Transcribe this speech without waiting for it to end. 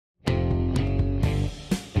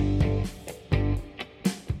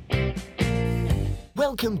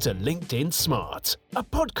Welcome to LinkedIn Smart, a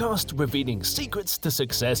podcast revealing secrets to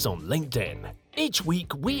success on LinkedIn. Each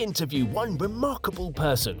week, we interview one remarkable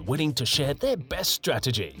person willing to share their best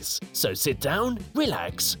strategies. So sit down,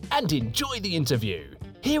 relax, and enjoy the interview.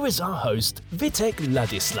 Here is our host, Vitek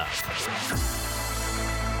Ladislav.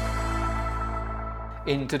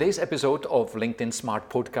 In today's episode of LinkedIn Smart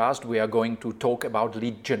Podcast, we are going to talk about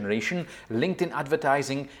lead generation, LinkedIn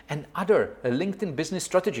advertising, and other LinkedIn business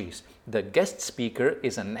strategies. The guest speaker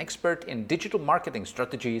is an expert in digital marketing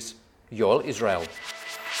strategies, Yoel Israel.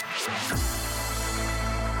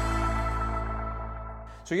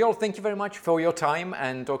 So Yoel, thank you very much for your time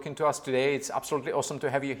and talking to us today. It's absolutely awesome to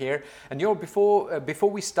have you here. And Yoel, before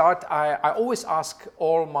we start, I always ask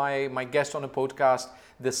all my guests on the podcast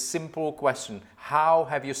the simple question: how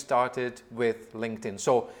have you started with LinkedIn?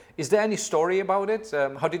 So is there any story about it?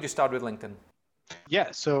 How did you start with LinkedIn?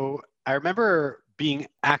 Yeah, so I remember being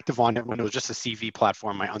active on it when it was just a CV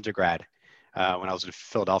platform, my undergrad, when I was in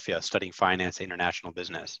Philadelphia studying finance and international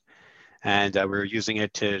business. And we were using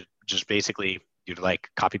it to just basically, you'd like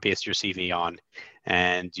copy paste your CV on,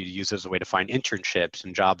 and you use it as a way to find internships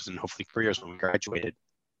and jobs and hopefully careers when we graduated.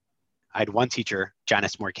 I had one teacher,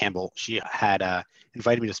 Janice Moore Campbell. She had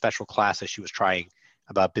invited me to a special class that she was trying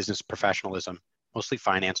about business professionalism, mostly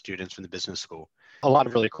finance students from the business school. A lot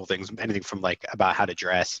of really cool things, anything from like about how to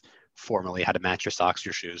dress formally, how to match your socks,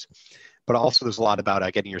 your shoes. But also there's a lot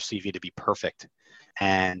about getting your CV to be perfect.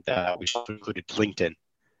 And we also included LinkedIn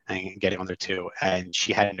and getting on there too. And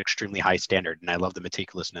she had an extremely high standard, and I love the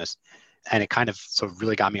meticulousness. And it kind of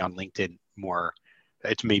really got me on LinkedIn more.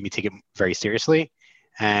 It made me take it very seriously.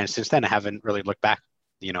 And since then, I haven't really looked back,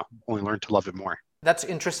 only learned to love it more. That's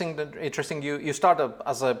interesting. You started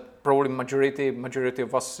as a probably majority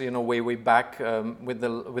of us, way back with the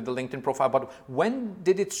LinkedIn profile. But when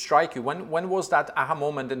did it strike you? When was that aha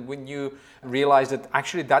moment, and when you realized that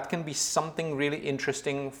actually that can be something really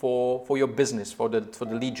interesting for your business, for the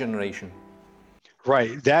lead generation?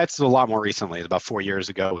 Right. That's a lot more recently. It's about 4 years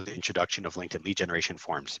ago with the introduction of LinkedIn lead generation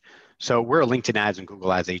forms. So we're a LinkedIn ads and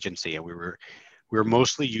Google ads agency, and we were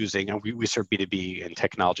mostly using, and we serve B2B and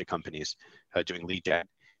technology companies doing lead gen.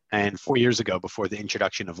 And 4 years ago, before the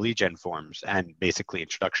introduction of lead gen forms and basically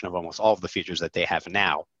introduction of almost all of the features that they have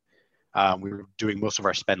now, we were doing most of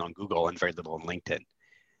our spend on Google and very little on LinkedIn.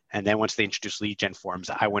 And then once they introduced lead gen forms,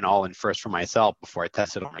 I went all in first for myself before I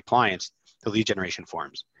tested on my clients, the lead generation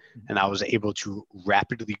forms. And I was able to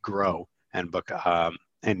rapidly grow and book,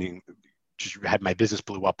 and just had my business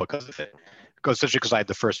blew up because of it, especially because I had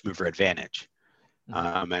the first mover advantage.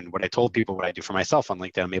 And what I told people, what I do for myself on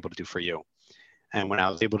LinkedIn, I'm able to do for you. And when I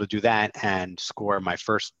was able to do that and score my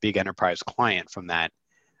first big enterprise client from that,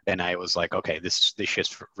 then I was like, okay, this shit's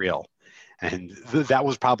for real. And that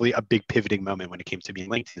was probably a big pivoting moment when it came to being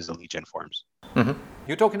LinkedIn is the lead gen forms. Mm-hmm.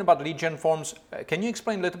 You're talking about lead gen forms. Can you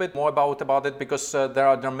explain a little bit more about it? Because there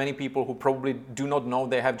are many people who probably do not know.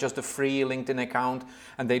 They have just a free LinkedIn account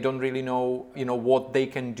and they don't really know, what they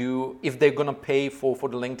can do if they're going to pay for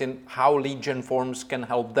the LinkedIn, how lead gen forms can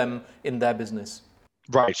help them in their business.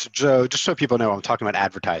 Right. So just so people know, I'm talking about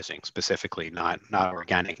advertising specifically, not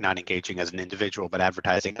organic, not engaging as an individual, but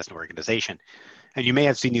advertising as an organization. And you may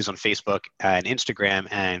have seen these on Facebook and Instagram,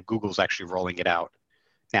 and Google's actually rolling it out.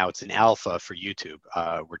 Now it's in alpha for YouTube.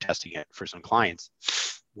 We're testing it for some clients.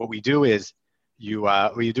 What we do is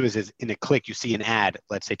is in a click, you see an ad,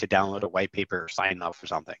 let's say to download a white paper or sign up for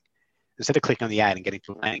something. Instead of clicking on the ad and getting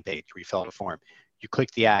to a landing page where you fill out a form, you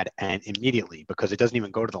click the ad and immediately, because it doesn't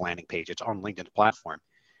even go to the landing page, it's on LinkedIn's platform.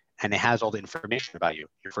 And it has all the information about you,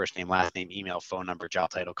 your first name, last name, email, phone number, job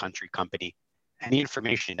title, country, company, any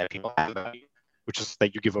information that people have about you, which is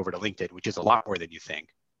that you give over to LinkedIn, which is a lot more than you think,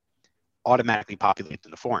 automatically populates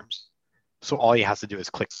in the forms. So all you have to do is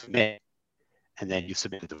click submit, and then you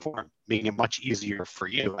submitted the form, making it much easier for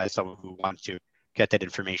you as someone who wants to get that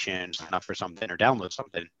information, sign up for something or download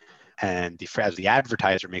something. And as the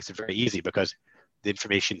advertiser makes it very easy because the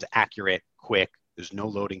information is accurate, quick, there's no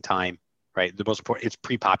loading time, right? The most important, it's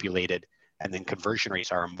pre-populated, and then conversion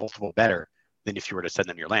rates are multiple better than if you were to send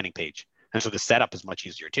them your landing page. And so the setup is much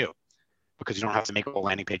easier too, because you don't have to make a whole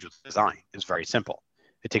landing page with design. It's very simple.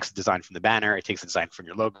 It takes the design from the banner, it takes the design from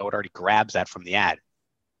your logo, it already grabs that from the ad.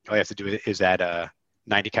 All you have to do is add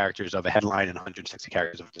 90 characters of a headline and 160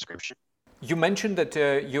 characters of a description. You mentioned that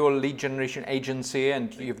you're a lead generation agency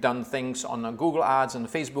and you've done things on Google ads and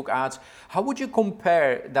Facebook ads. How would you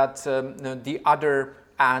compare that the other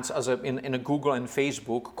ads in a Google and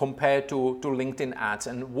Facebook compared to LinkedIn ads?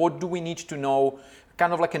 And what do we need to know,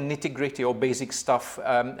 kind of like a nitty-gritty or basic stuff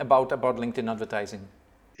about LinkedIn advertising?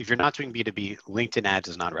 If you're not doing B2B, LinkedIn ads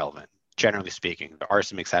is not relevant. Generally speaking, there are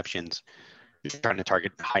some exceptions. if you're trying to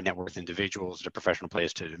target high net worth individuals, a professional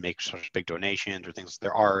place to make such big donations or things,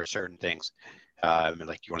 there are certain things.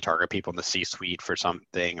 Like you want to target people in the C-suite for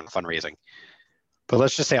something and fundraising. But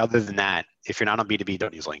let's just say, other than that, if you're not on B2B,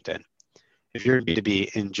 don't use LinkedIn. If you're in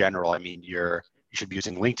B2B in general, I mean, you should be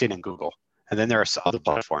using LinkedIn and Google. And then there are other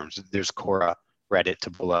platforms. There's Quora, Reddit,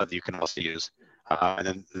 Taboola that you can also use.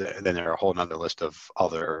 And then there are a whole other list of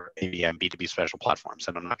other ABM, B2B special platforms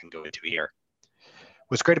that I'm not going to go into here.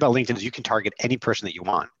 What's great about LinkedIn is you can target any person that you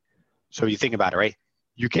want. So you think about it, right?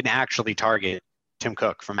 You can actually target Tim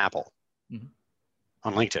Cook from Apple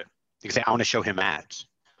on LinkedIn. You can say, I want to show him ads.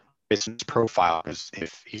 Business profile,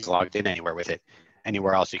 if he's logged in anywhere with it.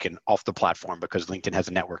 Anywhere else you can off the platform, because LinkedIn has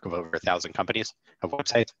a network of over 1,000 companies of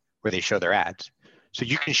websites where they show their ads. So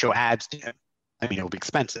you can show ads to him. I mean, it'll be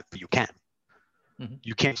expensive, but you can.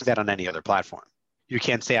 You can't do that on any other platform. You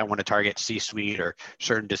can't say, I want to target C-suite or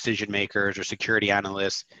certain decision makers or security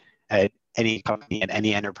analysts at any company, at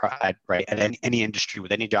any enterprise, right? At any industry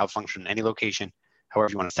with any job function, any location,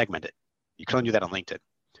 however you want to segment it. You can only do that on LinkedIn.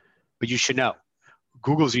 But you should know,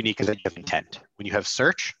 Google's unique is that you have intent. When you have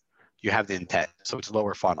search, you have the intent, so it's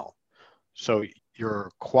lower funnel. So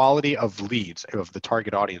your quality of leads of the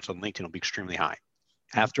target audience on LinkedIn will be extremely high.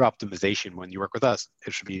 After optimization, when you work with us,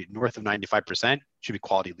 it should be north of 95%, should be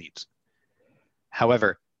quality leads.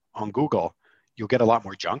 However, on Google, you'll get a lot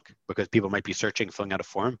more junk because people might be searching, filling out a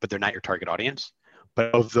form, but they're not your target audience.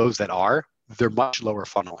 But of those that are, they're much lower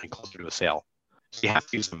funnel and closer to a sale. So you have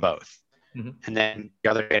to use them both. And then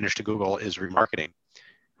the other advantage to Google is remarketing.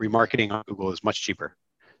 Remarketing on Google is much cheaper.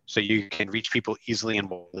 So you can reach people easily and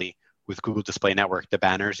widely with Google Display Network, the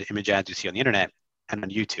banners, the image ads you see on the internet, and on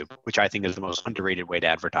YouTube, which I think is the most underrated way to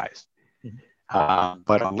advertise.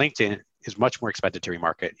 But on LinkedIn, is much more expensive to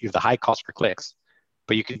remarket. You have the high cost per clicks,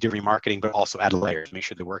 but you can do remarketing, but also add layers, make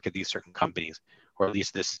sure they work at these certain companies, or at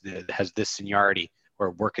least this has this seniority,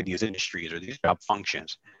 or work in these industries or these job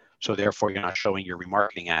functions. So therefore, you're not showing your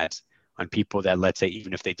remarketing ads on people that, let's say,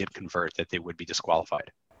 even if they did convert, that they would be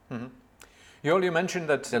disqualified. You mentioned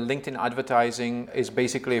that LinkedIn advertising is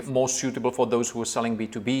basically more suitable for those who are selling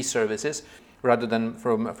B2B services rather than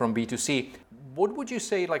from B2C. What would you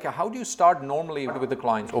say, like, how do you start normally with the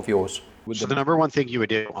clients of yours? So the number one thing you would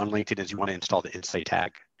do on LinkedIn is you want to install the Insight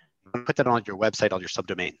tag. You want to put that on your website, on your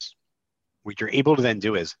subdomains. What you're able to then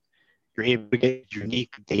do is you're able to get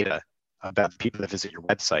unique data about the people that visit your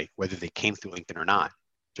website, whether they came through LinkedIn or not,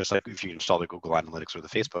 just like if you install the Google Analytics or the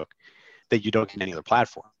Facebook, that you don't get any other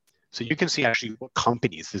platform. So you can see actually what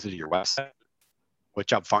companies visited your website, what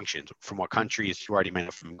job functions, from what countries you already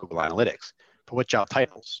met from Google Analytics, but what job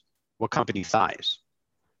titles, what company size,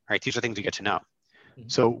 right? These are things you get to know.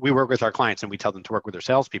 So we work with our clients and we tell them to work with their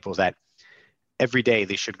salespeople that every day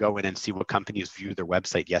they should go in and see what companies viewed their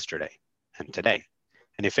website yesterday and today.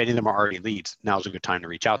 And if any of them are already leads, now's a good time to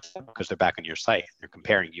reach out to them because they're back on your site. They're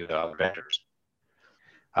comparing you to other vendors.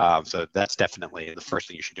 So that's definitely the first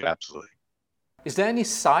thing you should do, absolutely. Is there any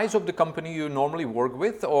size of the company you normally work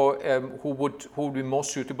with, or who would be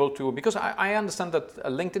most suitable to? Because I understand that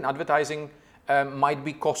LinkedIn advertising might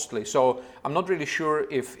be costly. So I'm not really sure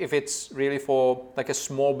if it's really for like a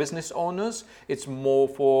small business owners. It's more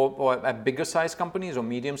for a bigger size companies or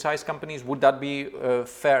medium sized companies. Would that be a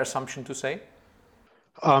fair assumption to say?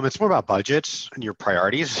 It's more about budgets and your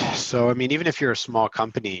priorities. So, I mean, even if you're a small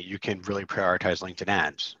company, you can really prioritize LinkedIn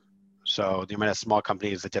ads. So the amount of small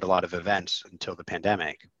companies that did a lot of events until the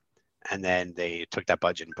pandemic, and then they took that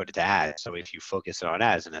budget and put it to ads. So if you focus on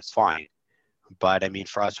ads, then that's fine. But I mean,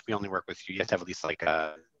 for us, we only work with you. You have to have at least like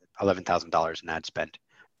 $11,000 in ad spend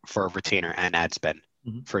for a retainer and ad spend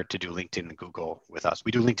for it to do LinkedIn and Google with us.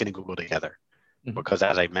 We do LinkedIn and Google together because,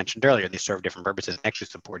 as I mentioned earlier, they serve different purposes and actually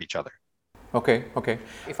support each other. Okay.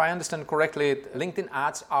 If I understand correctly, LinkedIn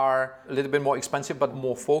ads are a little bit more expensive, but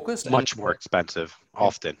more focused. Much more expensive,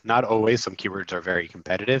 often. Not always. Some keywords are very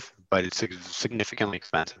competitive, but it's significantly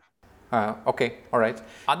expensive. Okay, all right.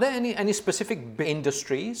 Are there any specific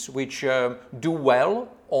industries which do well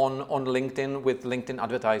on LinkedIn with LinkedIn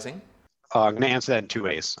advertising? I'm going to answer that in two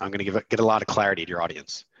ways. I'm going to get a lot of clarity to your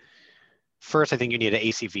audience. First, I think you need an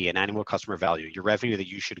ACV, an annual customer value. Your revenue that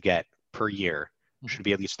you should get per year should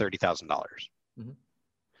be at least $30,000.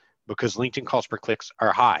 Because LinkedIn cost per clicks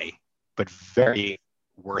are high, but very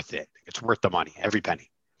worth it. It's worth the money, every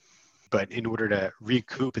penny. But in order to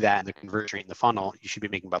recoup that and the conversion rate in the funnel, you should be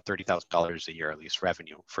making about $30,000 a year, at least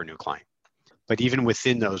revenue for a new client. But even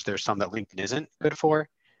within those, there's some that LinkedIn isn't good for.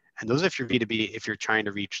 And those, if you're B2B, if you're trying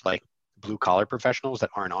to reach like blue collar professionals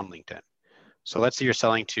that aren't on LinkedIn. So let's say you're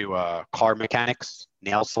selling to car mechanics,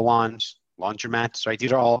 nail salons, laundromats, right?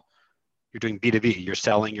 These are all, you're doing B2B, you're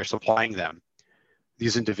selling, you're supplying them.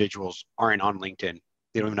 these individuals aren't on LinkedIn.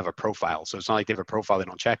 They don't even have a profile. So it's not like they have a profile, they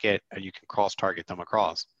don't check it, and you can cross-target them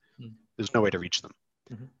across. There's no way to reach them.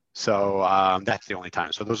 So that's the only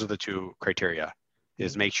time. So those are the two criteria,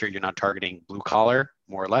 is make sure you're not targeting blue collar,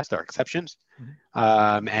 more or less, there are exceptions,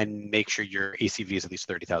 and make sure your ACV is at least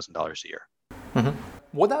 $30,000 a year.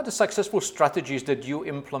 What are the successful strategies that you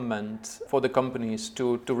implement for the companies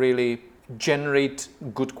to really generate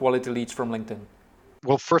good quality leads from LinkedIn?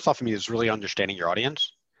 Well, first off, for me, is really understanding your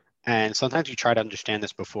audience. And sometimes you try to understand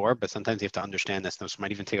this before, but sometimes you have to understand this. This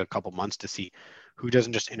might even take a couple months to see who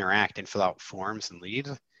doesn't just interact and fill out forms and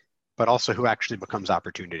leads, but also who actually becomes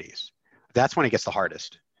opportunities. That's when it gets the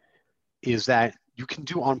hardest, is that you can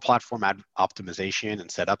do on-platform ad optimization and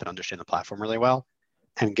set up and understand the platform really well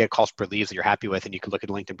and get calls per leads that you're happy with. And you can look at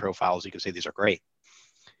LinkedIn profiles. You can say, these are great.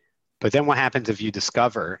 But then what happens if you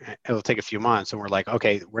discover, it'll take a few months and we're like,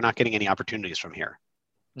 okay, we're not getting any opportunities from here.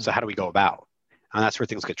 So how do we go about? And that's where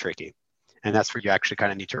things get tricky. And that's where you actually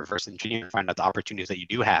kind of need to reverse engineer and find out the opportunities that you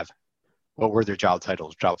do have. What were their job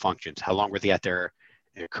titles, job functions? How long were they at their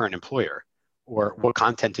current employer? Or what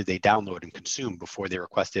content did they download and consume before they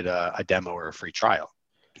requested a demo or a free trial?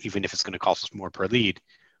 Even if it's going to cost us more per lead,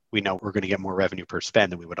 we know we're going to get more revenue per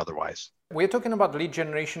spend than we would otherwise. We're talking about lead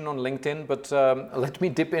generation on LinkedIn, but let me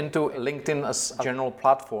dip into LinkedIn as a general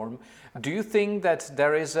platform. Do you think that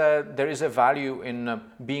there is a value in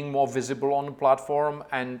being more visible on the platform?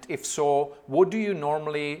 And if so, what do you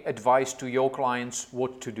normally advise to your clients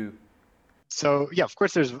what to do? So yeah, of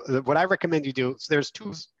course, there's what I recommend you do. So there's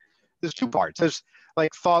two parts. There's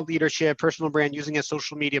like thought leadership, personal brand, using it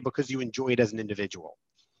social media because you enjoy it as an individual.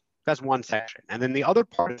 That's one section. And then the other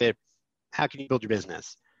part of it, how can you build your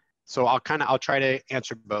business? So I'll try to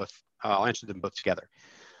answer both. I'll answer them both together.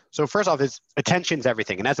 So first off, is attention's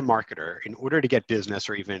everything. And as a marketer, in order to get business,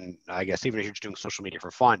 or even if you're just doing social media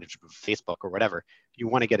for fun, Facebook or whatever, you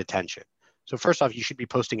want to get attention. So first off, you should be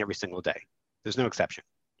posting every single day. There's no exception.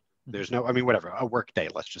 There's no, whatever, a work day,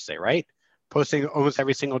 let's just say, right? Posting almost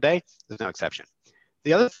every single day, there's no exception.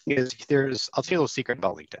 The other thing is I'll tell you a little secret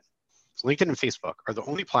about LinkedIn. So LinkedIn and Facebook are the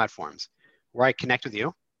only platforms where I connect with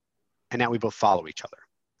you and now we both follow each other.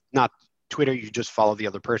 Not Twitter, you just follow the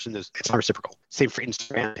other person. It's not reciprocal. Same for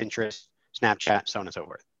Instagram, Pinterest, Snapchat, so on and so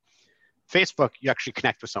forth. Facebook, you actually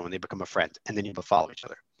connect with someone, they become a friend, and then you both follow each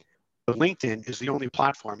other. But LinkedIn is the only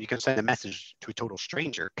platform you can send a message to a total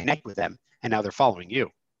stranger, connect with them, and now they're following you.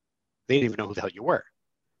 They didn't even know who the hell you were.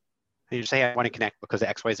 And you just say, hey, I want to connect because of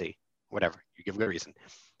XYZ, whatever. You give a good reason.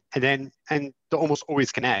 And they'll almost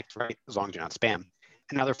always connect, right? As long as you're not spam.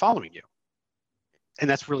 And now they're following you. And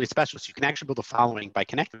that's really special. So you can actually build a following by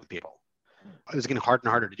connecting with people. It's getting harder and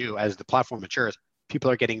harder to do as the platform matures.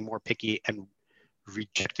 People are getting more picky and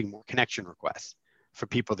rejecting more connection requests for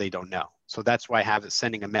people they don't know. So that's why I have it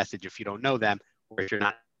sending a message if you don't know them, or if you're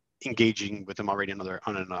not engaging with them already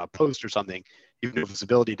on a post or something, you have no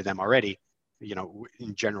visibility to them already,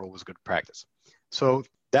 in general was good practice. So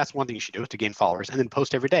that's one thing you should do, to gain followers, and then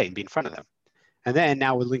post every day and be in front of them. And then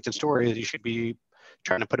now with LinkedIn Stories, you should be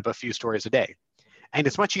trying to put up a few stories a day. And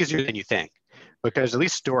it's much easier than you think, because at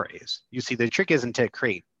least stories, you see, the trick isn't to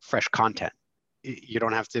create fresh content. You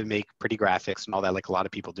don't have to make pretty graphics and all that like a lot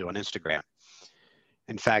of people do on Instagram.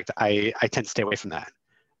 In fact, I tend to stay away from that.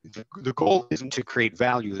 The goal isn't to create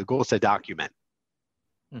value. The goal is to document.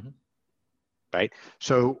 Right?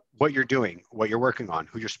 So what you're doing, what you're working on,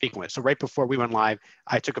 who you're speaking with. So right before we went live,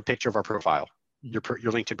 I took a picture of our profile, your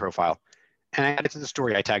LinkedIn profile, and I added to the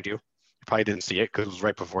story. I tagged you. You probably didn't see it because it was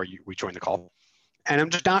right before we joined the call. And I'm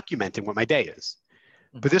just documenting what my day is.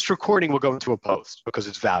 But this recording will go into a post because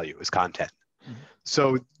it's value, it's content.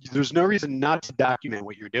 So there's no reason not to document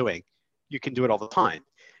what you're doing. You can do it all the time.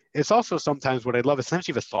 It's also sometimes what I love is sometimes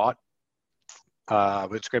you have a thought.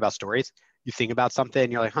 What's great about stories, you think about something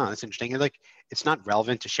and you're like, that's interesting. And it's not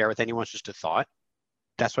relevant to share with anyone, it's just a thought.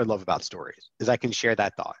 That's what I love about stories, is I can share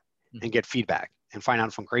that thought and get feedback and find out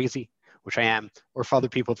if I'm crazy, which I am, or if other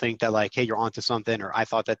people think that hey, you're onto something, or I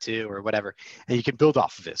thought that too, or whatever. And you can build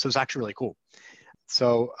off of it. So it's actually really cool.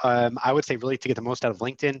 So I would say really to get the most out of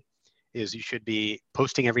LinkedIn is you should be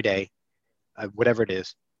posting every day, whatever it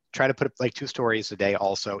is. Try to put up 2 stories a day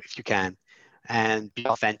also, if you can, and be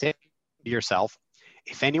authentic, be yourself.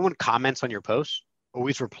 If anyone comments on your post,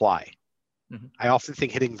 always reply. I often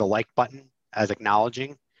think hitting the like button as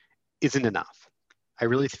acknowledging isn't enough. I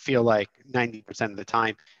really feel like 90% of the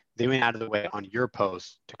time, they went out of the way on your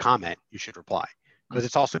post to comment, you should reply, because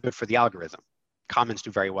it's also good for the algorithm. Comments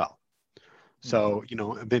do very well. So,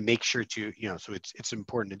 make sure to, so it's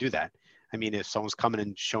important to do that. I mean, if someone's coming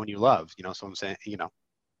and showing you love, someone's saying,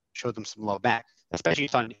 show them some love back, especially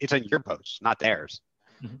it's on your post, not theirs.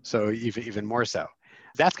 So even more so.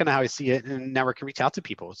 That's kind of how I see it. And now we can reach out to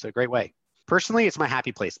people. It's a great way. Personally, it's my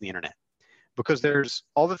happy place in the internet because there's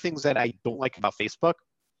all the things that I don't like about Facebook,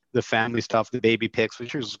 the family stuff, the baby pics,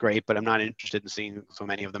 which is great, but I'm not interested in seeing so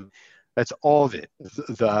many of them. That's all of it.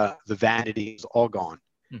 The vanity is all gone.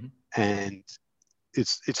 Mm-hmm. And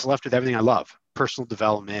it's left with everything I love: personal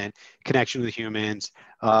development, connection with humans,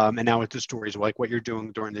 and now with the stories like what you're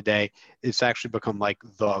doing during the day. It's actually become like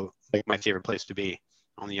my favorite place to be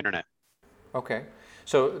on the internet. Okay,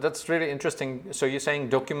 so that's really interesting. So you're saying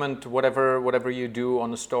document whatever you do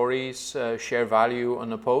on the stories, share value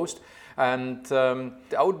on a post. And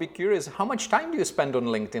I would be curious, how much time do you spend on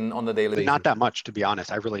LinkedIn on a daily basis? Not that much, to be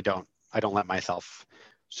honest. I really don't. I don't let myself.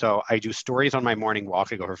 So I do stories on my morning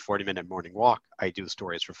walk. I go for a 40-minute morning walk. I do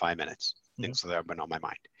stories for 5 minutes, things that have been on my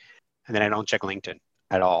mind. And then I don't check LinkedIn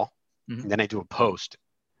at all. Mm-hmm. And then I do a post,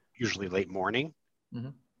 usually late morning. Mm-hmm.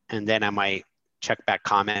 And then I might check back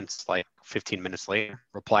comments like 15 minutes later,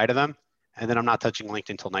 reply to them. And then I'm not touching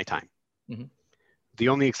LinkedIn until nighttime. Mm-hmm. The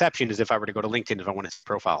only exception is if I were to go to LinkedIn, if I want to see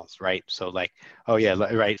profiles, right? So like, oh yeah,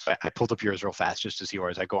 right. So I pulled up yours real fast just to see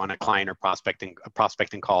yours. I go on a client or a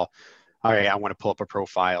prospecting call. All right, I want to pull up a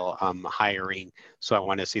profile. I'm hiring, so I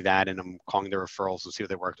want to see that, and I'm calling their referrals to see what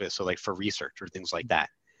they worked with. So like for research or things like that.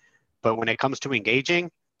 But when it comes to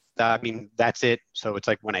engaging, I mean, that's it. So it's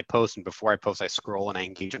like when I post, and before I post, I scroll and I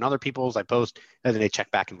engage in other people's. I post, and then I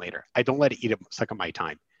check back in later. I don't let it eat a second of my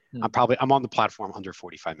time. I'm on the platform under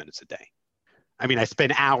 45 minutes a day. I mean, I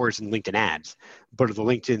spend hours in LinkedIn ads, but the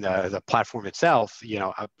LinkedIn, the platform itself,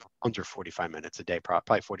 under 45 minutes a day,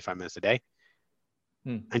 probably 45 minutes a day.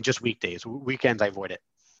 And just weekdays. Weekends, I avoid it.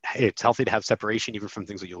 It's healthy to have separation even from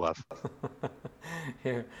things that you love.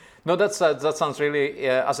 Yeah. No, that sounds really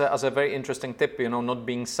as a very interesting tip. Not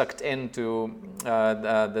being sucked into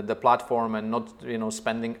the platform and not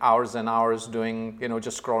spending hours and hours doing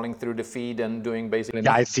just scrolling through the feed and doing basically.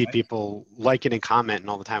 Yeah, I see people liking and commenting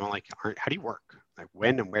all the time. I'm like, how do you work? Like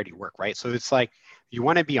when and where do you work? Right. So it's like you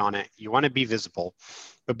want to be on it. You want to be visible,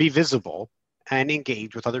 but be visible and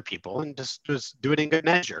engage with other people and just do it in good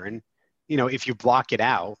measure. And, if you block it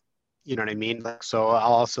out, you know what I mean? So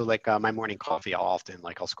I'll also my morning coffee, I'll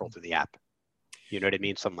scroll through the app, you know what I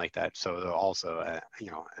mean? Something like that. So also, a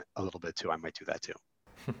little bit too, I might do that too.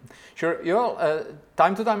 Sure.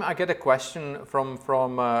 Time to time I get a question from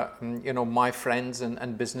my friends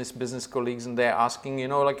and business colleagues, and they're asking,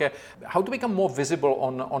 how to become more visible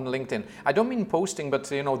on LinkedIn. I don't mean posting, but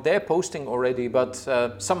they're posting already, but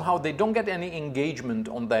somehow they don't get any engagement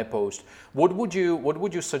on their post. What would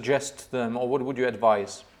you suggest them, or what would you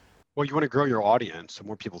advise? Well, you want to grow your audience so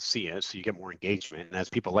more people see it, so you get more engagement, and as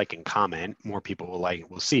people like and comment, more people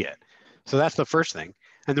will see it. So that's the first thing.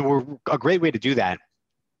 And then a great way to do that.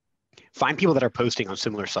 Find people that are posting on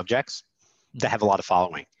similar subjects that have a lot of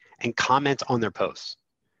following and comment on their posts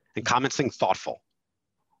and comment something thoughtful.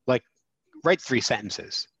 Like write 3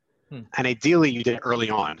 sentences. And ideally you did it early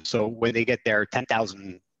on. So when they get their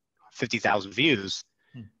 10,000, 50,000 views,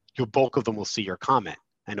 your bulk of them will see your comment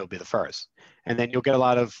and it'll be the first. And then you'll get a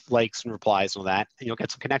lot of likes and replies and all that, and you'll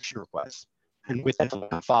get some connection requests. And with that, they'll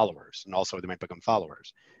become followers. And also they might become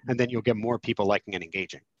followers. And then you'll get more people liking and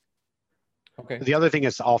engaging. Okay. The other thing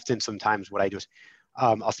is sometimes what I do is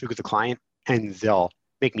I'll speak with the client and they'll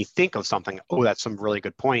make me think of something. Oh, that's some really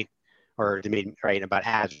good point. Or they made me write about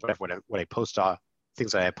ads, what I post,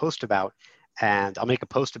 things that I post about. And I'll make a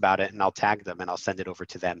post about it and I'll tag them and I'll send it over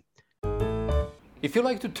to them. If you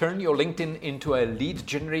like to turn your LinkedIn into a lead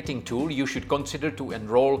generating tool, you should consider to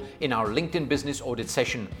enroll in our LinkedIn business audit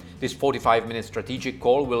session. This 45-minute strategic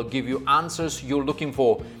call will give you answers you're looking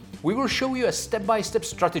for. We will show you a step-by-step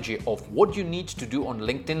strategy of what you need to do on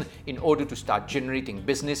LinkedIn in order to start generating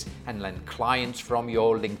business and land clients from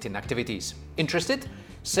your LinkedIn activities. Interested?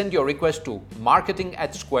 Send your request to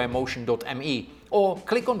marketing@squaremotion.me or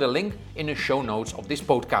click on the link in the show notes of this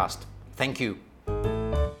podcast. Thank you.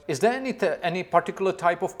 Is there any particular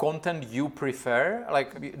type of content you prefer?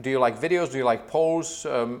 Like, do you like videos? Do you like polls?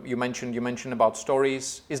 You mentioned about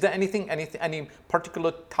stories. Is there any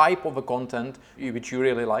particular type of a content which you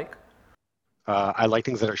really like? I like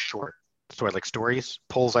things that are short. So I like stories.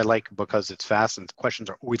 Polls I like because it's fast and questions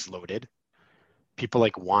are always loaded. People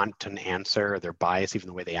want an answer. They're biased even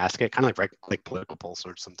the way they ask it. Kind of like political polls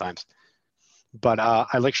sometimes. But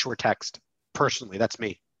I like short text. Personally, that's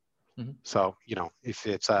me. Mm-hmm. So, if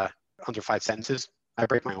it's under 5 sentences, I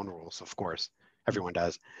break my own rules, of course. Everyone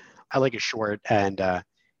does. I like it short and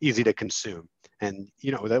easy to consume. And,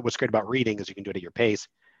 what's great about reading is you can do it at your pace.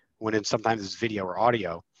 Sometimes it's video or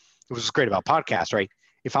audio. It was great about podcasts, right?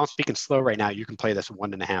 If I'm speaking slow right now, you can play this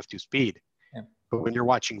 1.5, 2 speed. Yeah. But when you're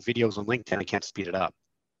watching videos on LinkedIn, I can't speed it up.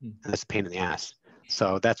 And that's a pain in the ass.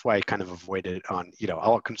 So that's why I kind of avoided it on,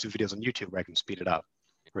 I'll consume videos on YouTube where I can speed it up,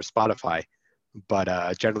 or Spotify.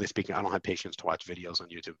 But generally speaking, I don't have patience to watch videos on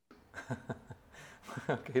YouTube.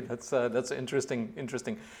 Okay, that's interesting.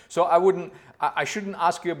 Interesting. So I shouldn't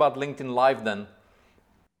ask you about LinkedIn Live then.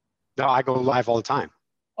 No, I go live all the time.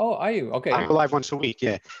 Oh, are you? Okay. I go live once a week.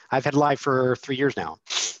 Yeah, I've had live for 3 years now.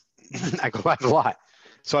 I go live a lot.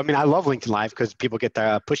 So I mean, I love LinkedIn Live because people get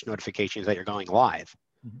the push notifications that you're going live.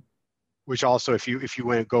 Mm-hmm. Which also, if you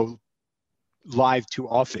want to go live too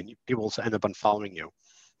often, people will end up unfollowing you.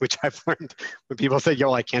 Which I've learned when people say,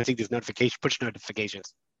 "Yo, I can't see these push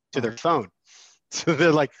notifications to their phone." So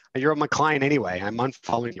they're like, "You're my client anyway. I'm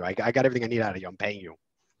unfollowing you. I got everything I need out of you. I'm paying you."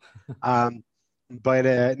 But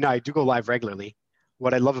no, I do go live regularly.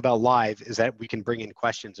 What I love about live is that we can bring in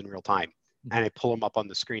questions in real time, and I pull them up on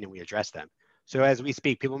the screen and we address them. So as we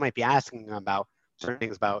speak, people might be asking about certain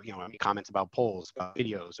things about, any comments about polls, about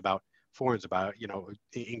videos, about forums, about,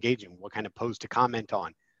 engaging, what kind of post to comment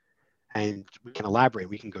on. And we can elaborate,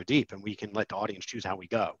 we can go deep, and we can let the audience choose how we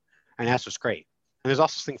go. And that's what's great. And there's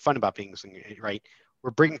also something fun about being, right?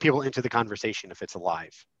 We're bringing people into the conversation if it's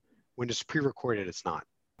live. When it's pre-recorded, it's not.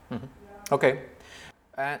 Mm-hmm. Okay.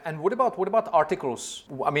 And what about articles?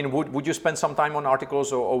 I mean, would you spend some time on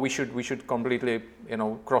articles, or we should completely,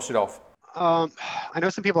 cross it off? I know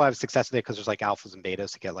some people have success with it because there's like alphas and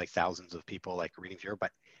betas to get like thousands of people like reading through,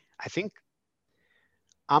 but I think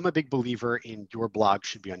I'm a big believer in your blog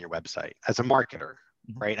should be on your website as a marketer,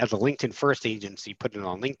 right? As a LinkedIn first agency, putting it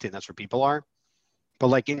on LinkedIn, that's where people are. But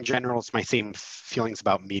like in general, it's my same feelings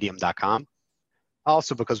about medium.com.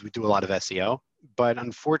 Also because we do a lot of SEO, but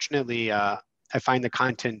unfortunately, I find the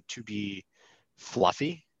content to be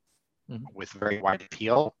fluffy with very wide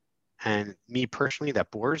appeal. And me personally, that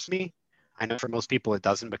bores me. I know for most people it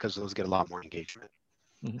doesn't because those get a lot more engagement.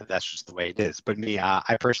 That's just the way it is. But me,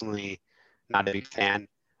 I personally, not a big fan.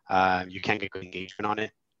 You can get good engagement on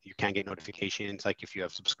it. You can get notifications, like if you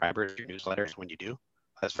have subscribers to your newsletters. When you do,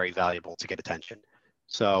 that's very valuable to get attention.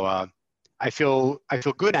 So I feel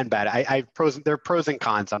good and bad. There are pros and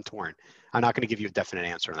cons. I'm torn. I'm not going to give you a definite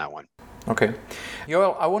answer on that one. Okay.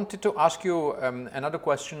 Yoel, I wanted to ask you another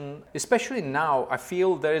question. Especially now, I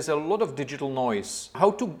feel there is a lot of digital noise.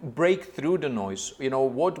 How to break through the noise?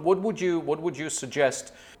 What would you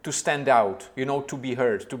suggest to stand out? To be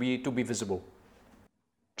heard, to be visible.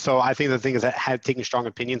 So I think the thing is that taking strong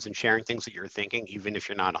opinions and sharing things that you're thinking, even if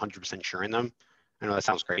you're not 100% sure in them. I know that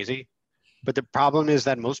sounds crazy, but the problem is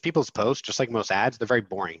that most people's posts, just like most ads, they're very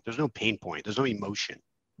boring. There's no pain point. There's no emotion.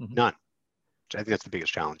 None. I think that's the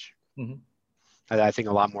biggest challenge. I think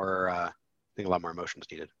a lot more emotion is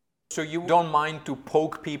needed. So you don't mind to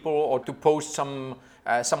poke people or to post some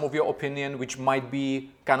of your opinion, which might be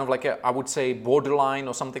kind of like I would say borderline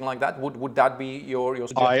or something like that. Would that be your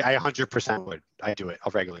suggestion? I 100% would. I do it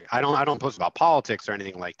regularly. I don't post about politics or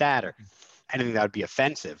anything like that or anything that would be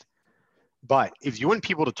offensive. But if you want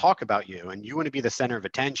people to talk about you and you want to be the center of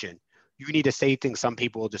attention, you need to say things some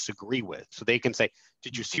people will disagree with. So they can say,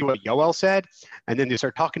 did you see what Yoel said? And then they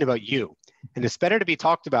start talking about you. And it's better to be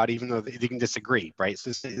talked about even though they can disagree, right?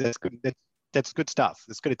 So that's good. That's good stuff.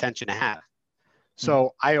 That's good attention to have.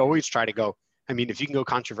 So I always try to go, if you can go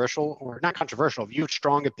controversial or not controversial, if you have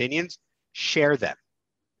strong opinions, share them.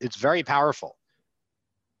 It's very powerful.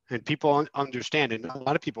 And people understand, and a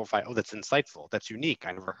lot of people find, oh, that's insightful. That's unique.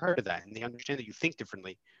 I never heard of that. And they understand that you think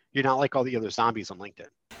differently. You're not like all the other zombies on LinkedIn.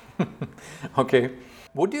 Okay.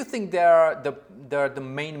 What do you think are the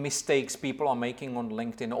main mistakes people are making on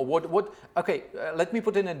LinkedIn? Or what? Okay, let me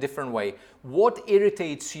put it in a different way. What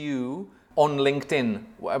irritates you on LinkedIn?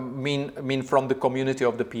 I mean from the community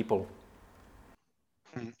of the people.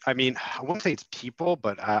 I wouldn't say it's people,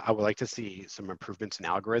 but I would like to see some improvements in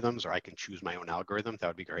algorithms, or I can choose my own algorithm. That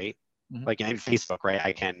would be great. Like in Facebook, right?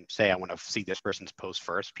 I can say I want to see this person's post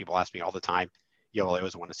first. People ask me all the time, I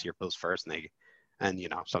always want to see your post first, and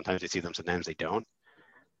sometimes they see them, sometimes they don't.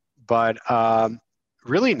 But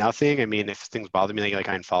really nothing. If things bother me, I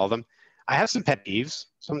unfollow them. I have some pet peeves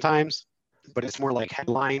sometimes, but it's more like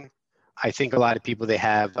headline. I think a lot of people, they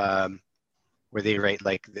have where they write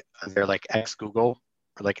like they're like ex Google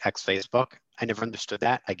or like ex Facebook. I never understood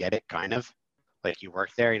that. I get it, kind of. Like you work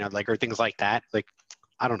there, or things like that. Like,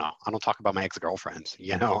 I don't know. I don't talk about my ex-girlfriends,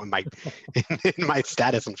 in my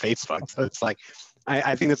status on Facebook. So it's like,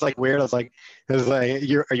 I think it's like weird. I was like, are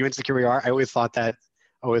you insecure where you are? I always found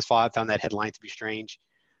that headline to be strange.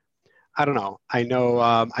 I don't know. I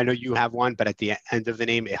know you have one, but at the end of the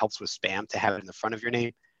name, it helps with spam to have it in the front of your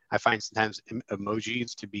name. I find sometimes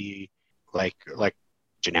emojis to be like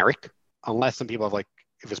generic, unless some people have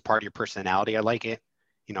if it's part of your personality, I like it.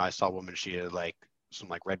 I saw a woman, she had some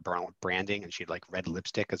like red brown branding, and she had like red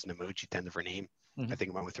lipstick as an emoji at the end of her name. Mm-hmm. I think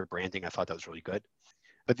it went with her branding. I thought that was really good.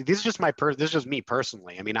 But this is just this is just me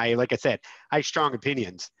personally. I mean, like I said, I have strong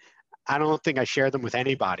opinions. I don't think I share them with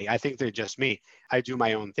anybody. I think they're just me. I do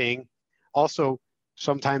my own thing. Also,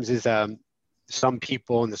 sometimes is some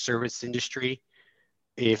people in the service industry,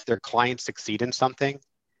 if their clients succeed in something,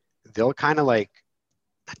 they'll kind of like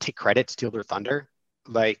take credit, steal their thunder.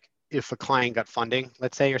 Like if a client got funding,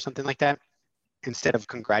 let's say, or something like that, instead of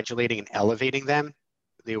congratulating and elevating them,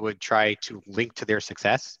 they would try to link to their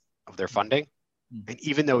success of their funding. And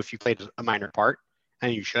even though if you played a minor part,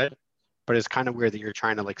 and you should, but it's kind of weird that you're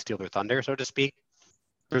trying to like steal their thunder, so to speak.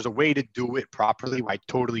 There's a way to do it properly by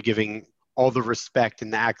totally giving all the respect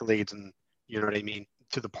and the accolades and, you know what I mean,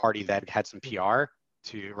 to the party that had some PR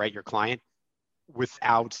to write your client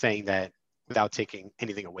without saying that, without taking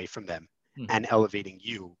anything away from them and elevating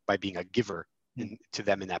you by being a giver to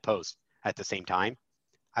them in that post at the same time.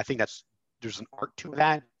 I think there's an art to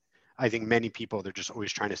that. I think many people, they're just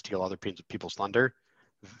always trying to steal other people's thunder.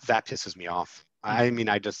 That pisses me off. I mean,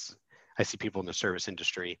 I see people in the service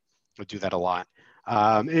industry who do that a lot.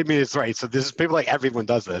 I mean, it's right. So this is people like everyone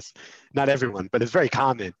does this. Not everyone, but it's very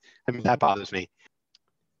common. I mean, that bothers me.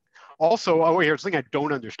 Also, here's something I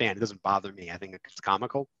don't understand. It doesn't bother me. I think it's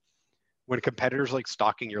comical. When competitors like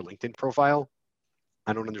stalking your LinkedIn profile,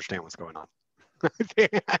 I don't understand what's going on.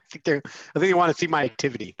 I think they want to see my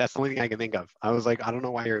activity. That's the only thing I can think of. I was like, I don't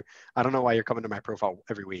know why you're coming to my profile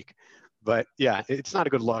every week. But yeah, it's not a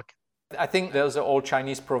good look. I think there's an old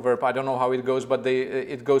Chinese proverb. I don't know how it goes, but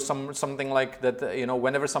it goes something like that. You know,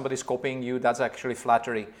 whenever somebody's copying you, that's actually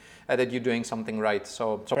flattery that you're doing something right.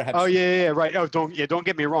 So perhaps. Oh yeah, right. Oh, don't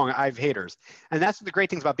get me wrong. I have haters, and that's the great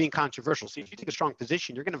things about being controversial. See, if you take a strong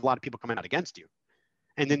position, you're going to have a lot of people coming out against you,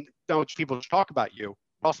 and then those people just talk about you.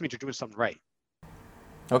 It also means you're doing something right.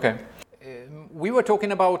 Okay. We were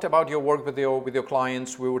talking about your work with your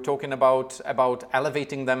clients. We were talking about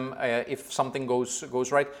elevating them if something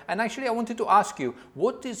goes right. And actually, I wanted to ask you,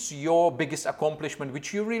 what is your biggest accomplishment,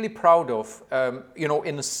 which you're really proud of? You know,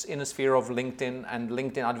 in the sphere of LinkedIn and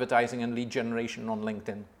LinkedIn advertising and lead generation on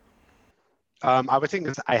LinkedIn. I would think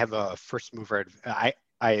I have a first mover.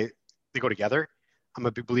 They go together. I'm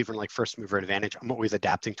a big believer in like first mover advantage. I'm always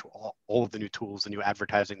adapting to all of the new tools, the new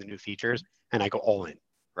advertising, the new features, and I go all in.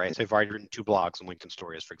 Right. So I've already written 2 blogs on LinkedIn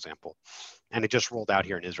Stories, for example, and it just rolled out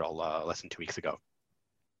here in Israel less than 2 weeks ago.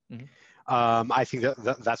 I think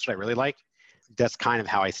that's what I really like. That's kind of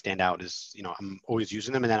how I stand out is, you know, I'm always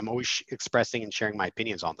using them and then I'm always expressing and sharing my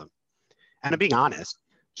opinions on them. And I'm being honest.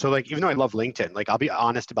 So like, even though I love LinkedIn, like I'll be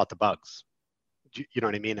honest about the bugs, you know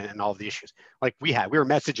what I mean? And all of the issues. Like we were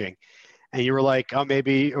messaging and you were like, oh,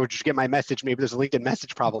 maybe, or just get my message. Maybe there's a LinkedIn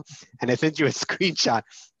message problem. And I sent you a screenshot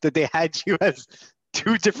that they had you as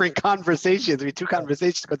 2 different conversations. I mean, 2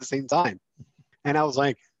 conversations at the same time. And I was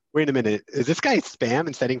like, wait a minute, is this guy spam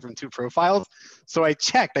and setting from 2 profiles? So I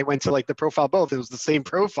checked. I went to like the profile both. It was the same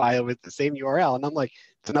profile with the same URL. And I'm like,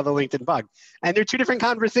 it's another LinkedIn bug. And they're 2 different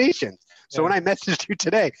conversations. So when I messaged you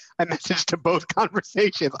today, I messaged to both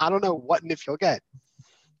conversations. I don't know what and if you'll get.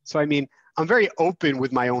 So, I mean, I'm very open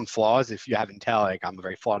with my own flaws. If you haven't tell, like I'm a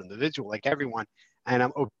very flawed individual, like everyone. And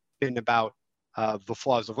I'm open about the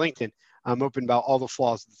flaws of LinkedIn. I'm open about all the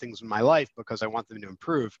flaws of the things in my life because I want them to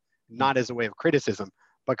improve, not as a way of criticism,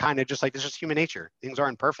 but kind of just like, it's just human nature. Things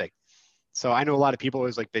aren't perfect. So I know a lot of people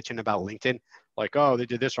always like bitching about LinkedIn, like, oh, they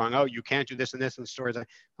did this wrong. Oh, you can't do this and this and stories.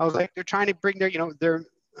 I was like, they're trying to bring their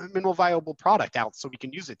minimal viable product out so we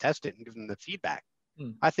can use it, test it, and give them the feedback.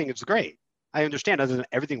 I think it's great. I understand other than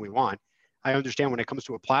everything we want. I understand when it comes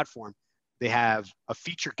to a platform, they have a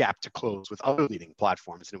feature gap to close with other leading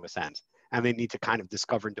platforms in a sense. And they need to kind of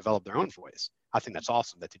discover and develop their own voice. I think that's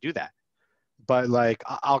awesome that they do that. But like,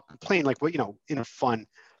 I'll complain like, well, you know, in a fun,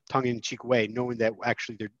 tongue-in-cheek way, knowing that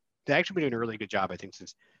actually they're actually been doing a really good job, I think,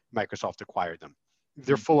 since Microsoft acquired them.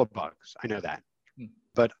 They're full of bugs. I know that.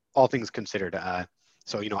 But all things considered,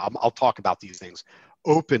 so, you know, I'll talk about these things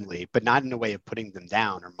openly, but not in a way of putting them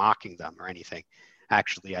down or mocking them or anything.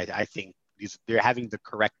 Actually, I think they're having the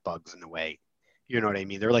correct bugs in a way. You know what I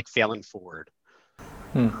mean? They're like failing forward.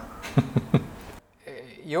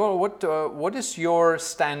 What is your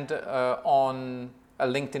stand on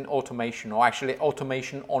LinkedIn automation, or actually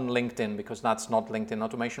automation on LinkedIn, because that's not LinkedIn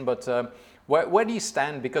automation, but where do you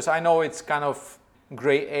stand? Because I know it's kind of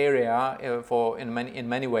gray area in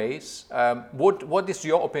many ways. What is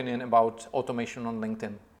your opinion about automation on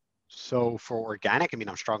LinkedIn? So for organic, I mean,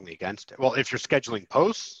 I'm strongly against it. Well, if you're scheduling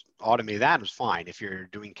posts, automate that is fine. If you're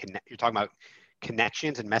you're talking about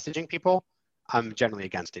connections and messaging people, I'm generally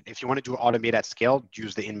against it. If you want to do automate at scale,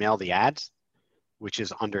 use the InMail, the ads, which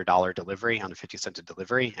is under $1 delivery, under 50 cents a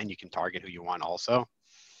delivery, and you can target who you want also.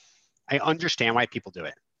 I understand why people do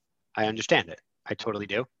it. I understand it. I totally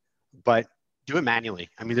do. But do it manually.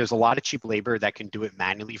 I mean, there's a lot of cheap labor that can do it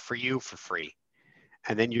manually for you for free.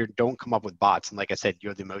 And then you don't come up with bots. And like I said, you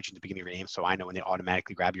have the emoji at the beginning of your name. So I know when they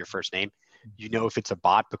automatically grab your first name, you know if it's a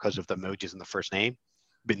bot because of the emojis in the first name,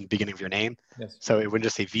 in the beginning of your name. Yes. So it wouldn't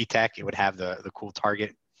just say VTech, it would have the cool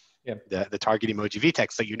target, the target emoji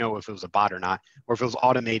VTech. So you know if it was a bot or not, or if it was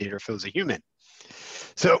automated or if it was a human.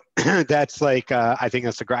 So that's like, I think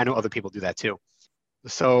that's I know other people do that too.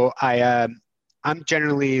 So I'm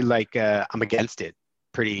generally like, I'm against it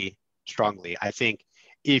pretty strongly. I think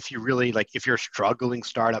if you really if you're a struggling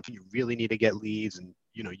startup and you really need to get leads and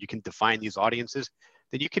you can define these audiences,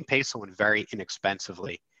 then you can pay someone very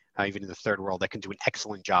inexpensively, even in the third world, that can do an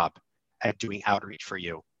excellent job at doing outreach for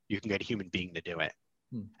you. You can get a human being to do it.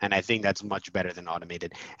 And I think that's much better than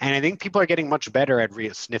automated. And I think people are getting much better at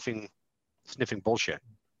sniffing bullshit.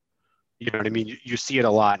 You know what I mean? You see it a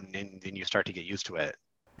lot, and then you start to get used to it.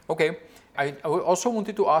 Okay. I also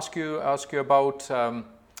wanted to ask you about,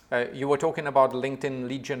 you were talking about LinkedIn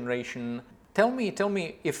lead generation. Tell me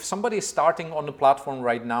if somebody is starting on the platform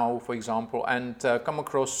right now, for example, and come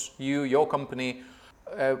across your company,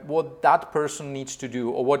 what that person needs to do,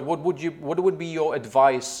 or what would be your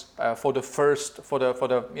advice for the first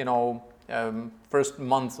first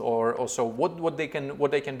month or so? What they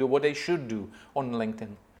can do, what they should do on LinkedIn?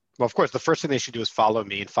 Well, of course, the first thing they should do is follow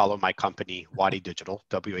me and follow my company, Wadi Digital,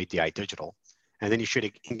 WADI Digital, and then you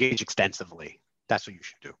should engage extensively. That's what you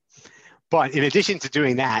should do. But in addition to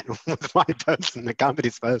doing that, with my posts and the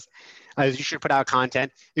company's posts, you should put out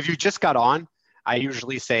content. If you just got on, I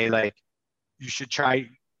usually say you should try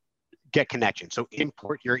get connections. So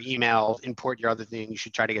import your emails, import your other thing. You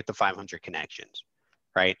should try to get the 500 connections,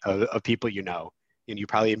 right, of people you know. And you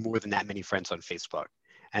probably have more than that many friends on Facebook.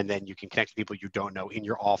 And then you can connect to people you don't know in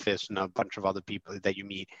your office and a bunch of other people that you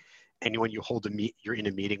meet. Anyone you you're in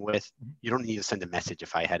a meeting with, you don't need to send a message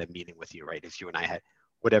if I had a meeting with you, right? If you and I had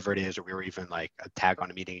whatever it is, or we were even like a tag on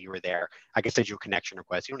a meeting, you were there, I can send you a connection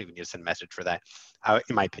request. You don't even need to send a message for that,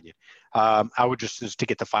 in my opinion. I would just to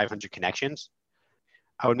get to 500 connections,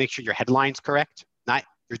 I would make sure your headline's correct, not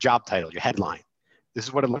your job title, your headline. This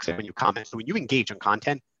is what it looks like when you comment. So when you engage on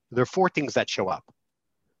content, there are 4 things that show up,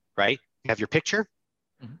 right? You have your picture,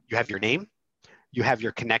 you have your name, you have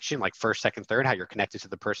your connection, like first, second, third, how you're connected to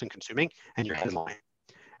the person consuming, and your headline.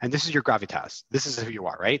 And this is your gravitas. This is who you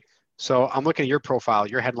are, right? So I'm looking at your profile.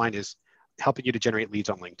 Your headline is helping you to generate leads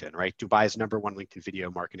on LinkedIn, right? Dubai's #1 LinkedIn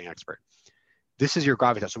video marketing expert. This is your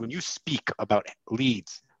gravitas. So when you speak about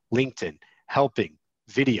leads, LinkedIn, helping,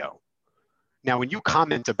 video, now when you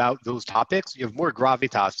comment about those topics, you have more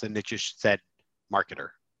gravitas than it just said marketer,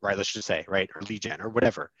 right? Let's just say, right? Or lead gen or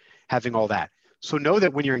whatever, having all that. So know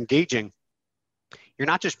that when you're engaging, you're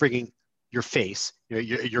not just bringing your face,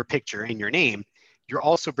 your picture and your name, you're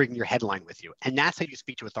also bringing your headline with you. And that's how you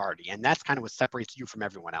speak to authority. And that's kind of what separates you from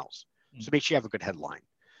everyone else. So make sure you have a good headline.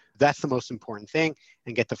 That's the most important thing.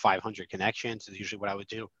 And get to 500 connections is usually what I would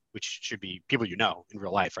do, which should be people you know in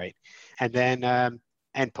real life, right? And then,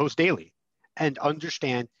 and post daily. And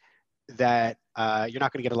understand that you're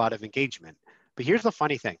not going to get a lot of engagement. But here's the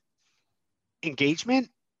funny thing. Engagement,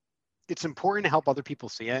 it's important to help other people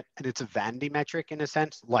see it. And it's a vanity metric in a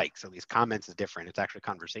sense. Likes, at least comments is different. It's actually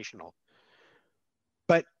conversational.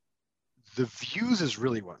 But the views is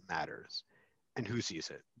really what matters and who sees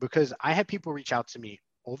it. Because I have people reach out to me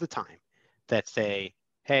all the time that say,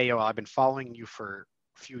 hey, I've been following you for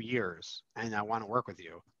a few years and I want to work with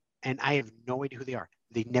you. And I have no idea who they are.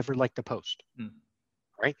 They never liked the post,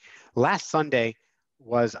 right? Last Sunday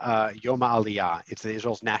was Yom Aliyah. It's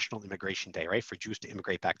Israel's National Immigration Day, right? For Jews to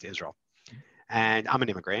immigrate back to Israel. And I'm an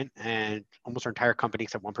immigrant, and almost our entire company,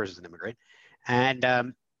 except one person, is an immigrant.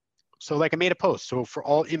 And so I made a post. So for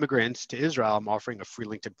all immigrants to Israel, I'm offering a free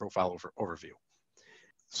LinkedIn profile overview.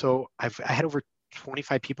 So I had over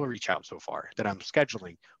 25 people reach out so far that I'm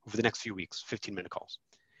scheduling over the next few weeks, 15-minute calls.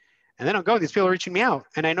 And then I'll go, these people are reaching me out.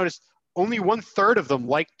 And I noticed only 1/3 of them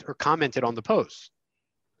liked or commented on the post.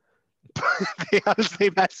 They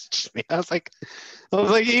messaged me. I was like,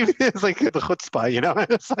 even it's like the chutzpah,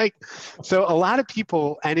 It's like, so a lot of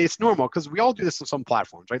people, and it's normal because we all do this on some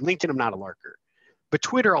platforms, right? LinkedIn, I'm not a lurker, but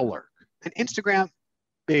Twitter, I'll lurk, and Instagram,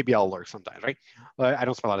 maybe I'll lurk sometimes, right? I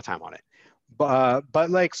don't spend a lot of time on it, but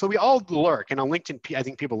so we all lurk, and on LinkedIn, I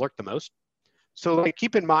think people lurk the most. So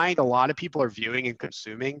keep in mind, a lot of people are viewing and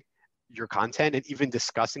consuming your content and even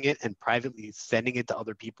discussing it and privately sending it to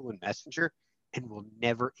other people in Messenger, and will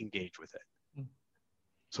never engage with it.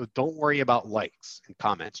 So don't worry about likes and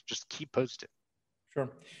comments. Just keep posting. Sure.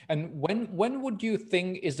 And when would you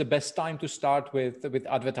think is the best time to start with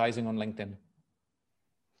advertising on LinkedIn?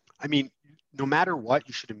 I mean, no matter what,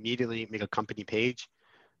 you should immediately make a company page,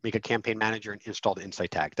 make a campaign manager, and install the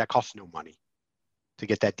insight tag. That costs no money to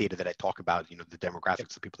get that data that I talk about, the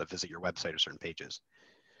demographics of people that visit your website or certain pages.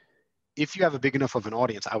 If you have a big enough of an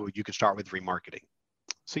audience, you could start with remarketing.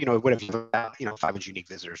 So, what if you have, 500 unique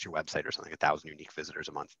visitors to your website or something, 1,000 unique visitors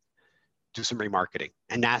a month? Do some remarketing.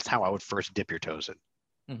 And that's how I would first dip your toes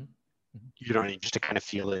in. Mm-hmm. Just to kind of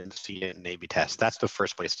feel it and see it and A/B test. That's the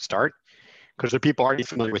first place to start, because there are people already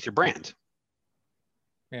familiar with your brand.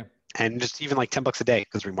 Yeah. And just even like $10 a day,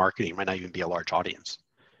 because remarketing might not even be a large audience.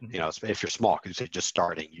 Mm-hmm. If you're small, because you're just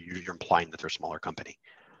starting, you're implying that they're a smaller company.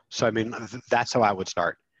 So, I mean, that's how I would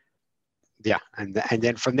start. Yeah. And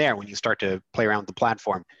then from there, when you start to play around with the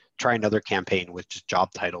platform, try another campaign with just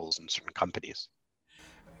job titles and certain companies.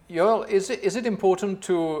 Yoel, is it important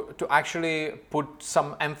to actually put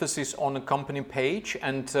some emphasis on a company page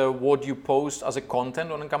and what you post as a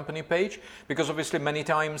content on a company page? Because obviously many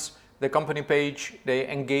times the company page,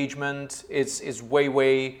 the engagement is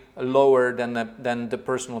way lower than the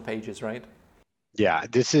personal pages, right? Yeah,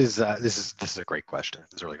 this is a great question.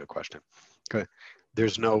 It's a really good question. Good.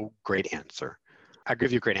 There's no great answer. I'll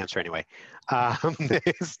give you a great answer anyway.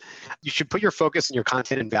 You should put your focus and your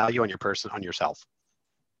content and value on yourself.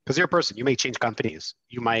 Because you're a person, you may change companies.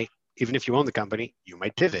 You might, even if you own the company, you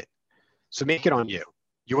might pivot. So make it on you.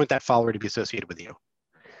 You want that follower to be associated with you.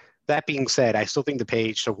 That being said, I still think the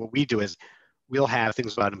page, so what we do is we'll have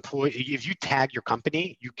things about employee. If you tag your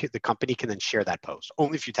company, the company can then share that post,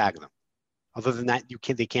 only if you tag them. Other than that,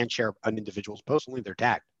 they can't share an individual's post, only if they're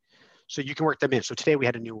tagged. So you can work them in. So today we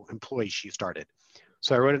had a new employee, she started.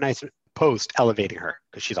 So I wrote a nice post elevating her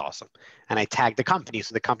because she's awesome. And I tagged the company,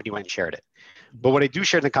 so the company went and shared it. But what I do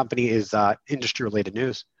share in the company is industry-related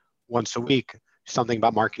news once a week, something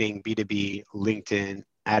about marketing, B2B, LinkedIn,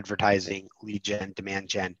 advertising, lead gen, demand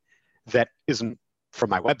gen, that isn't from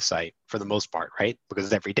my website for the most part, right? Because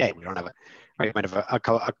it's every day. We don't have we might have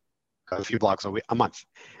a few blogs a month.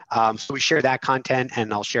 So we share that content,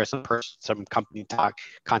 and I'll share some company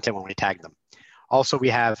content when we tag them. Also, we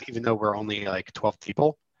have, even though we're only like 12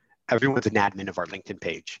 people, everyone's an admin of our LinkedIn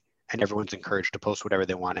page, and everyone's encouraged to post whatever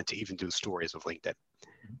they want and to even do stories of LinkedIn.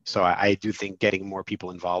 So I do think getting more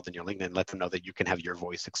people involved in your LinkedIn, let them know that you can have your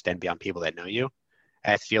voice extend beyond people that know you.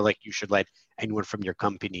 I feel like you should let anyone from your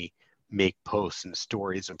company make posts and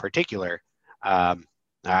stories in particular.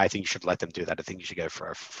 I think you should let them do that. I think you should go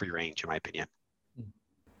for free range, in my opinion.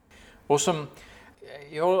 Awesome.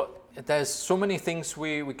 There's so many things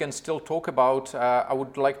we can still talk about. I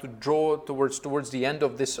would like to draw towards the end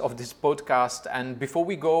of this podcast. And before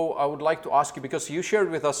we go, I would like to ask you, because you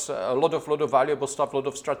shared with us a lot of valuable stuff, a lot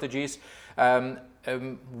of strategies.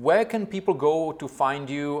 Where can people go to find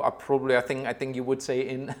you? I think you would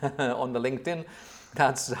say on the LinkedIn.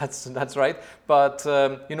 That's right. But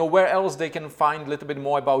where else they can find a little bit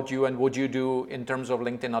more about you and what you do in terms of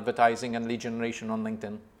LinkedIn advertising and lead generation on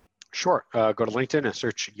LinkedIn? Sure. Go to LinkedIn and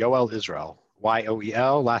search Yoel Israel,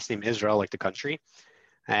 Yoel, last name Israel, like the country,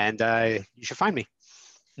 and you should find me.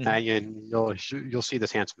 And you'll see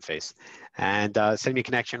this handsome face. And send me a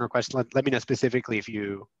connection request. Let me know specifically if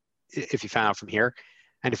you found out from here.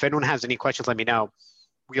 And if anyone has any questions, let me know.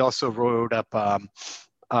 We also wrote up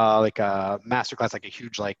like a masterclass, like a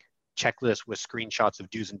huge checklist with screenshots of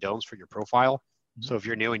do's and don'ts for your profile. Mm-hmm. So if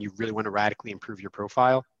you're new and you really want to radically improve your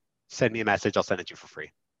profile, send me a message. I'll send it to you for free.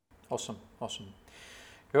 Awesome.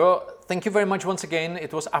 Well, thank you very much once again.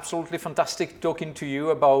 It was absolutely fantastic talking to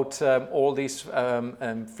you about all these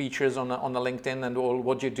features on the LinkedIn and all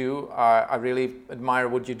what you do. I really admire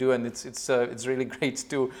what you do, and it's really great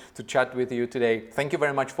to chat with you today. Thank you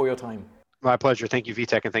very much for your time. My pleasure. Thank you,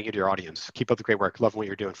 Vitek, and thank you to your audience. Keep up the great work. Love what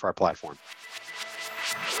you're doing for our platform.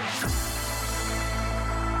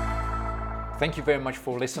 Thank you very much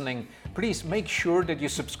for listening. Please make sure that you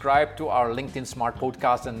subscribe to our LinkedIn Smart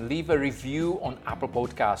podcast and leave a review on Apple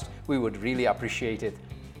Podcast. We would really appreciate it.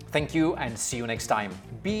 Thank you and see you next time.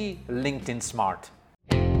 Be LinkedIn Smart.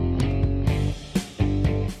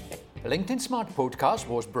 LinkedIn Smart podcast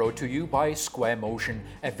was brought to you by Square Motion,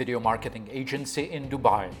 a video marketing agency in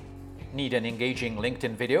Dubai. Need an engaging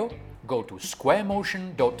LinkedIn video? Go to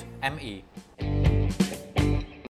squaremotion.me.